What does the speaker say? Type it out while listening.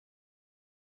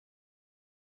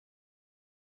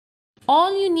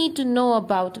all you need to know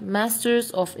about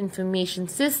Masters of Information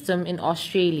System in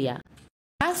Australia.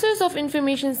 Masters of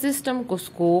Information System को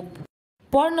scope,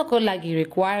 पढ्नको लागि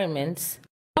requirements,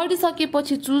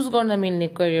 पढिसकेपछि choose गर्न मिल्ने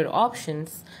career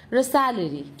options र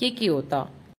salary के हो त?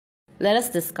 Let us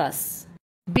discuss.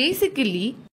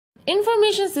 Basically,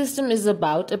 information system is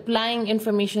about applying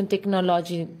information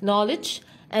technology knowledge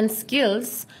and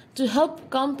skills to help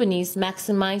companies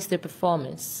maximize their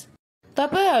performance.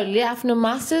 तपाईहरुले आफ्नो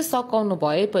masters सकाउनु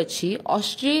भएपछि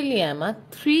अस्ट्रेलियामा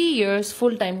 3 years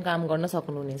full time काम गर्न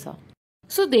सक्नुहुनेछ.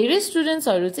 So धेरै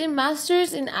स्टुडेन्ट्सहरु चाहिँ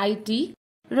masters in IT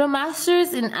raw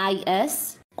masters in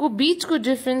IS को बीचको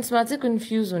डिफरेन्समा चाहिँ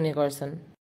कन्फ्युज हुने गर्छन्.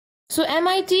 So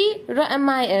MIT र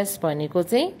MIS भनेको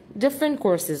चाहिँ different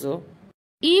courses हो.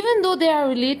 Even though they are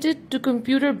related to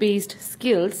computer based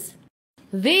skills,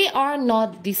 they are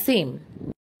not the same.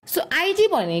 So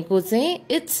IT भनेको चाहिँ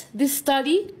it's the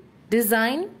study,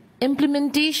 design,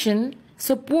 implementation,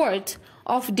 support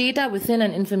of data within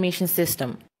an information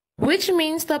system, which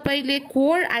means तपाईले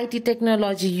core IT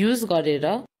technology use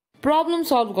गरेर problem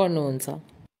solve गर्नुहुन्छ.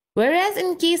 Whereas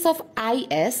in case of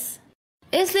IS,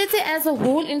 यसले चाहिँ as a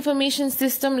whole information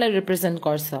system lie represent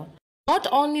गर्छ. Not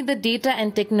only the data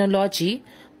and technology,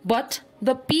 but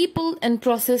the people and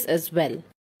process as well.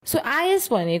 So IS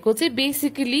भनेको चाहिँ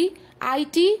basically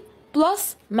IT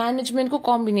plus management को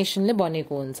combination ले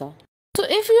बनेको हुन्छ. So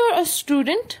if you are a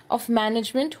student of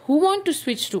management who want to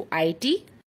switch to IT,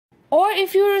 or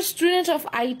if you are a student of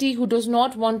IT who does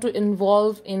not want to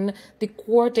involve in the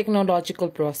core technological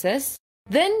process,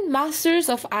 then Masters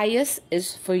of IS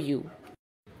is for you.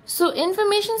 So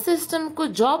information system को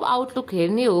job outlook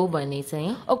हेर्ने हो भने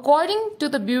चाहिँ according to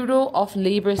the Bureau of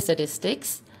Labor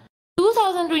Statistics,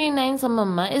 2029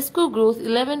 सम्ममा यसको growth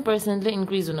 11% ले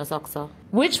increase हुन सक्छ,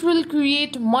 which will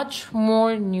create much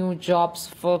more new jobs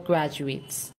for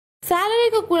graduates. Salary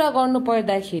को कुरा गर्नु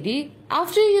पर्दाखेरि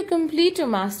after you complete your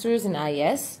masters in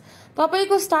IS,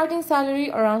 तपाईको starting salary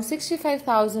around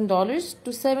 $65,000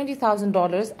 to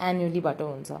 $70,000 annually बाट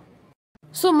हुन्छ.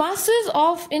 So Masters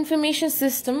of Information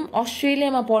System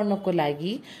Australia मा पढ्नको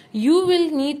लागि you will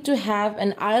need to have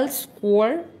an IELTS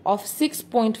score of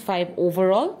 6.5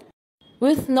 overall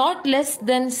with not less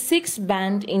than 6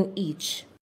 band in each.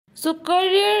 So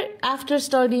career after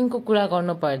studying को कुरा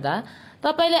गर्नु पर्दा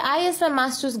तपाईले IS मा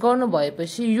मास्टर्स गर्नु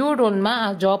भएपछि यो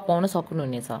रोलमा जब पाउन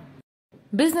सक्नुहुनेछ.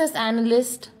 Business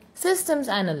Analyst, Systems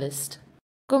Analyst,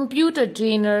 Computer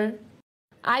Trainer,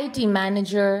 IT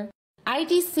Manager,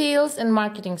 IT Sales and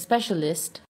Marketing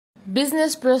Specialist,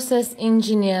 Business Process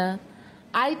Engineer,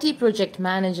 IT Project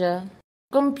Manager,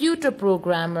 Computer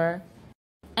Programmer,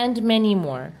 and many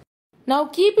more. Now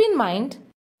keep in mind,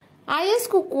 IS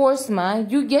ko course ma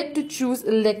you get to choose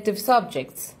elective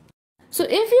subjects. So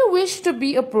if you wish to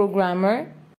be a programmer,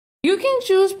 you can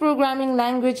choose programming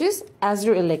languages as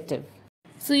your elective.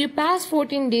 So you pass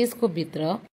 14 days ko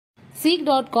bitra,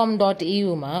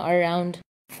 seek.com.au ma around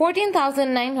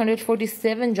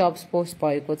 14,947 jobs post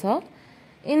भएको छ.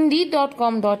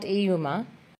 Indeed.com.au मा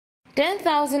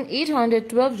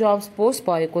 10,812 jobs post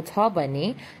भएको छ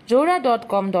भने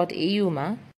Jora.com.au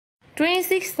मा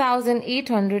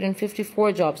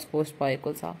 26,854 jobs post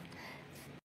भएको छ.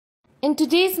 In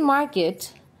today's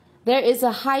market, there is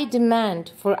a high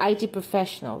demand for IT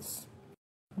professionals.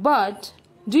 But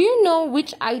do you know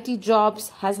which IT jobs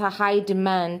has a high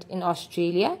demand in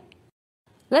Australia?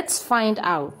 Let's find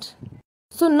out.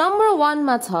 So number 1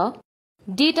 ma cha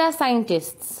data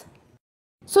scientists.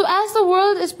 So as the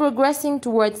world is progressing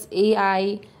towards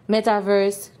AI,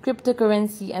 metaverse,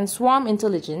 cryptocurrency and swarm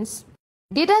intelligence,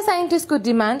 data scientist ko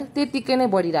demand त्यतिकै नै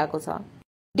बढिरहेको छ.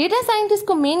 Data scientist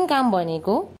को main काम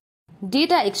भनेको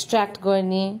data extract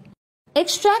गर्ने,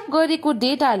 extract गरेको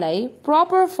data लाई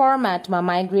proper format मा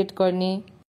migrate गर्ने,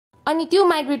 अनि त्यो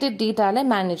migrated data लाई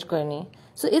manage गर्ने.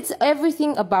 So it's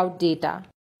everything about data.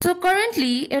 So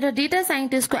currently, a data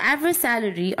scientist ko average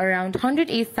salary around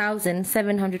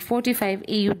 108,745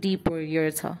 AUD per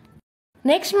year cha.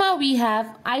 Next ma we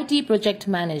have IT project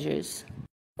managers.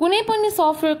 कुनै पनि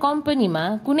software company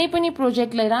मा कुनै पनि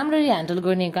project लाई राम्ररी handle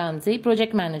गर्ने काम चाहिँ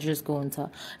project managers को हुन्छ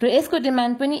र यसको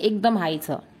demand पनि एकदम high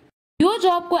छ. यो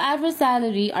job को average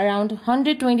salary around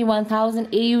 121,000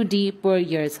 AUD per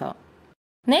year cha.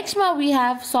 Next ma we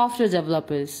have software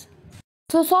developers.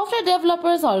 So software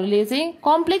developers हरूले चाहिँ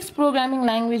complex programming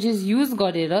languages use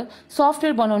गरेर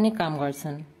software बनाउने काम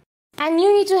गर्छन्. And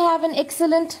you need to have an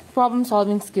excellent problem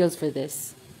solving skills for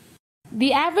this.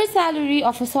 The average salary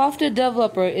of a software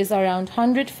developer is around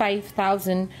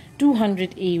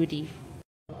 105,200 AUD.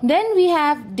 Then we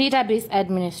have database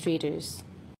administrators.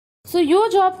 So yo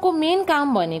job को main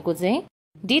काम भनेको चाहिँ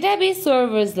database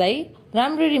सर्भर्सलाई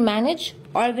राम्ररी manage,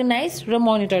 organise र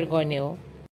monitor गर्ने हो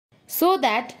so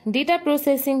that data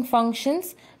processing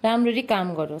functions राम्ररी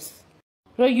काम गरोस्।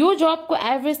 र यो जबको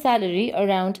एभरेज स्यालेरी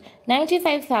अराउन्ड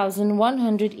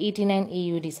 95,189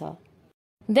 AUD छ।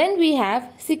 Then we have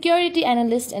security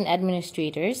analyst end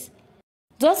administrators,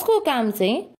 जसको काम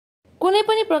चाहिँ कुनै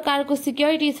पनि प्रकारको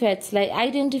सिक्योरिटी थ्रेट्सलाई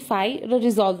आइडेन्टिफाई र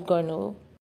रिजल्भ गर्नु हो।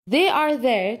 They are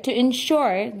there to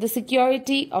ensure the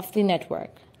security of the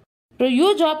network. Raw yo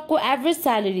जबको average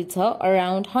salary छ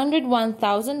around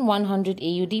 101,100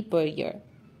 AUD per year.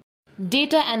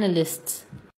 Data analyst,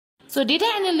 सो डेटा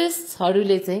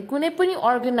एनालिस्टहरूले चाहिँ कुनै पनि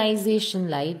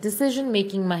अर्गनाइजेसनलाई डिसिजन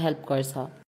मेकिङमा हेल्प गर्छ।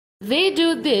 They do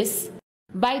this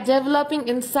by developing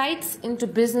insights into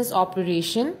business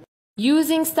operation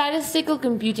using statistical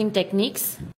computing techniques,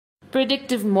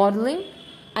 predictive modeling,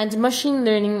 and machine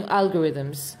learning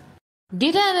algorithms.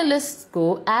 Data analysts go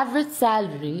average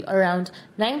salary around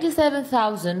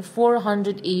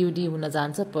 97,400 AUD huna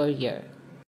jancha per year.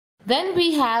 Then we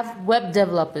have web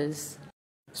developers.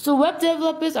 So web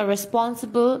developers are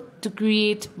responsible to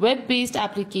create web-based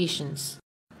applications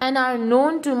and are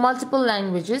known to multiple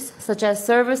languages such as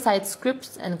server-side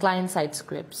scripts and client-side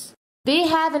scripts. They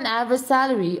have an average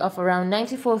salary of around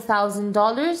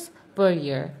 $94,000 per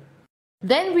year.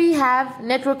 Then we have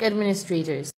network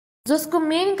administrators, जसको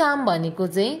main काम भनेको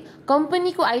चाहिँ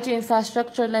कम्पनीको IT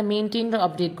इन्फ्रास्ट्रक्चरलाई maintain raw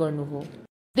update गर्नु हो।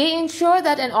 They ensure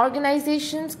that an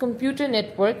organization's computer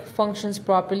network functions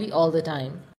properly all the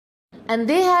time. And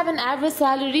they have an average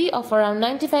salary of around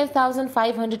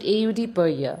 95,500 AUD per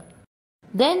year.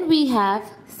 Then we have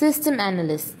system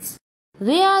analysts.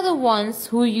 They are the ones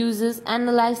who uses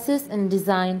analysis and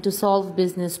design to solve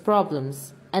business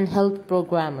problems and help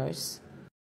programmers.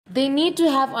 They need to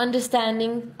have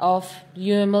understanding of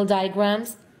UML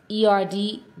diagrams,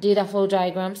 ERD, data flow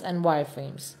diagrams, and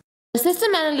wireframes. The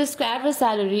system analyst's average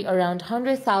salary around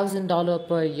 $100,000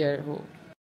 per year.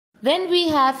 Then we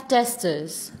have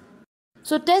testers.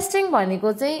 So testing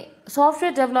भनेको चाहिँ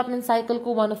software development cycle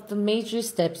को one of the major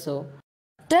steps हो।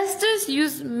 Testers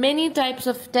use many types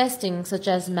of testing such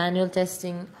as manual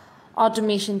testing,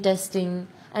 automation testing,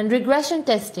 and regression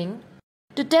testing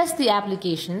to test the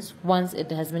applications once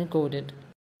it has been coded.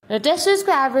 The testers'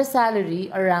 average salary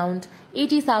around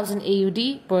 80,000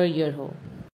 AUD per year.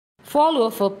 Follow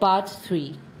for part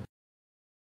 3.